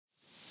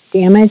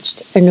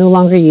Damaged and no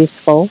longer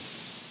useful,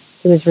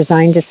 he was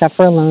resigned to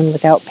suffer alone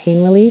without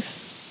pain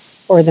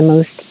relief or the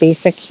most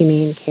basic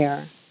humane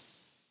care.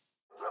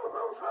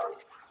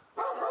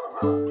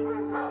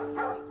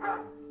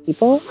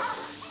 People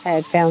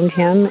had found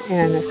him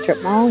in a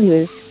strip mall. He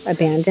was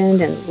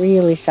abandoned and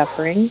really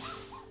suffering,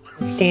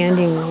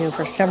 standing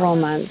for several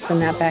months in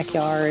that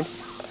backyard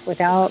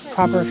without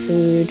proper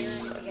food.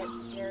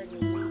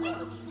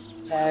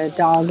 The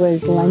dog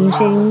was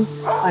lunging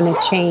on a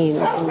chain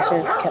and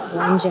just kept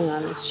lunging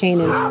on this chain,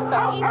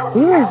 and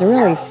he was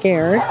really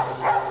scared,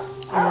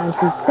 and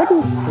he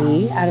couldn't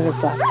see out of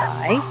his left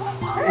eye,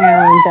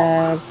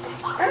 and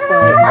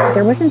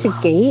there wasn't a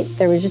gate.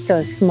 There was just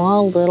a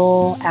small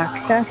little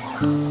access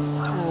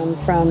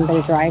from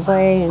the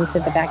driveway into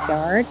the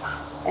backyard,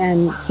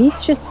 and he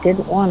just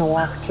didn't want to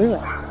walk through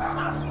it.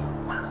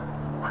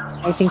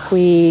 I think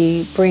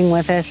we bring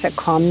with us a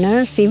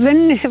calmness,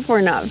 even if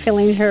we're not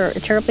feeling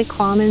terribly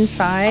calm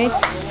inside,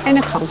 and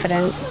a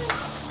confidence.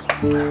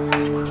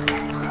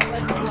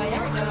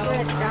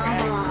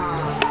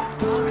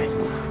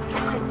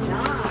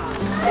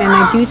 And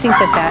I do think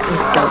that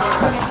instills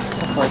trust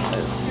with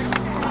horses.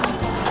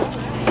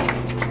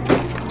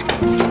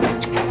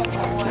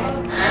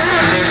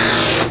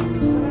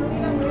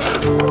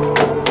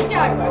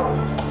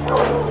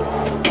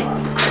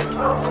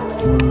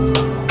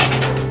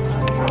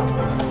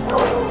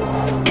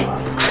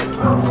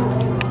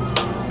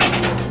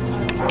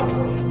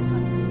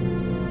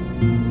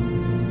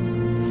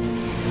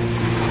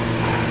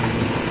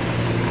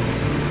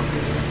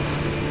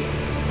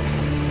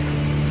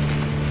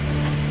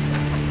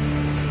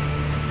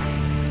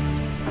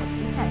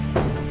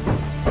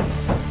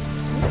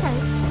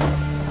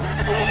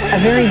 A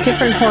very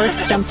different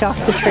horse jumped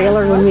off the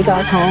trailer when we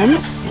got home.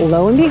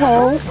 Lo and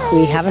behold,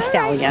 we have a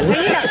stallion.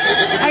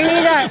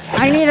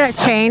 I need a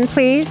chain,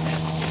 please.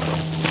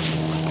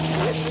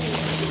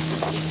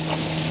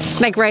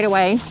 Like right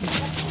away.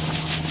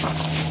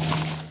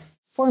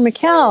 For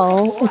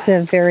Mikel, it's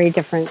a very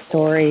different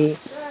story.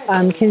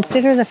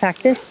 Consider the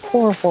fact this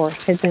poor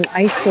horse had been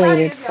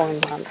isolated for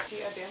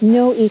months.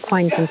 No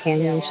equine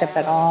companionship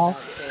at all.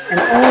 And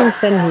all of a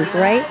sudden he's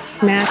right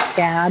smack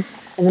dab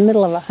in the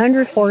middle of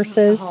 100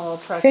 horses,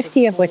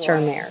 50 of which are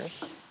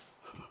mares.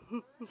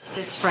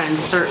 This friend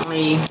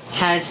certainly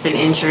has been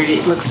injured.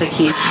 It looks like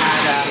he's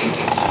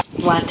had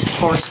blunt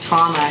force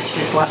trauma to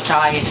his left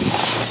eye.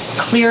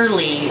 It's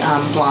clearly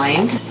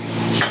blind.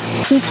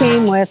 He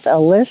came with a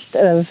list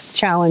of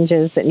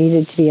challenges that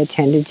needed to be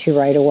attended to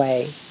right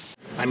away.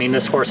 I mean,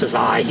 this horse's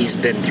eye, he's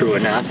been through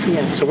enough.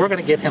 Yes. So we're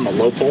going to give him a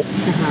local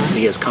to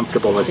be as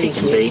comfortable as he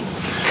can be.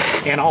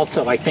 And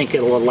also, I think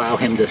it'll allow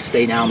him to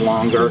stay down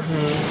longer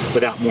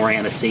without more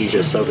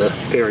anesthesia, so the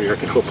farrier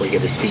can hopefully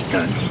get his feet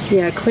done.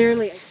 Yeah,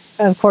 clearly.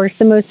 Of course,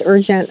 the most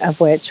urgent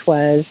of which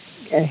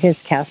was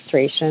his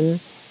castration.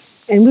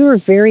 And we were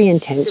very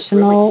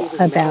intentional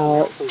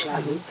about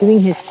doing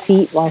his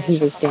feet while he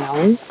was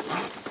down,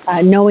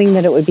 knowing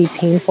that it would be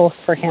painful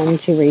for him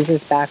to raise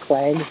his back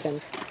legs.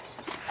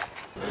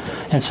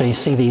 And so you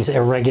see these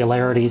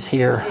irregularities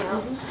here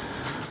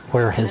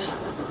where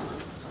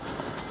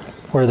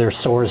there's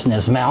sores in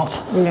his mouth.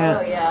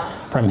 Yeah.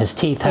 From his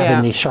teeth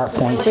having these sharp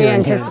points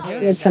here.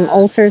 He had some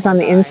ulcers on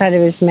the inside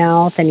of his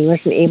mouth, and he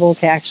wasn't able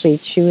to actually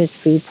chew his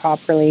food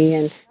properly.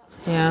 And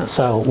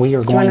so we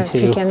are going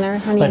to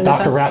let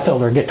Dr.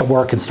 Ratfelder get to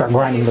work and start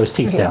grinding those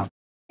teeth down.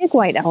 The big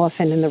white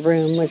elephant in the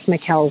room was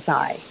Mikel's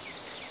eye.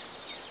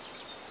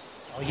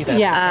 Oh,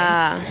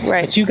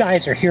 right. But you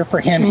guys are here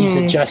for him. He's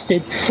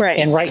adjusted. Right.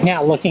 And right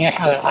now, looking at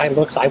how the eye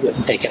looks, I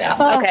wouldn't take it out.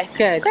 Oh, okay,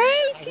 good.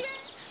 Great.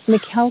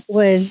 Mikel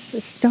was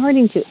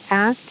starting to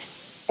act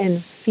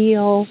and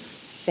feel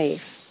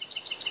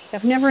safe.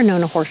 I've never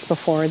known a horse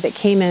before that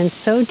came in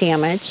so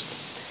damaged,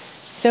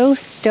 so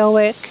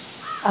stoic,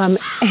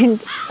 and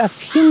a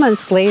few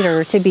months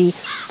later to be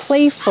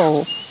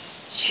playful,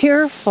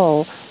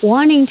 cheerful,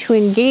 wanting to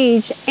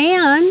engage,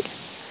 and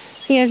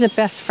he has a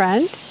best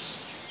friend,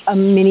 a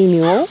mini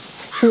mule,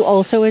 who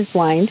also is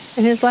blind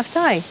in his left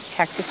eye,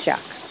 Cactus Jack.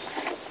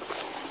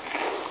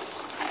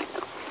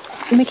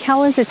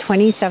 Mikel is a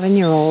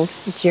 27-year-old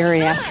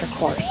geriatric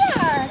horse.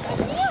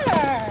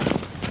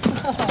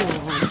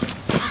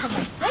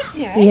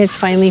 He has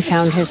finally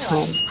found his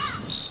home.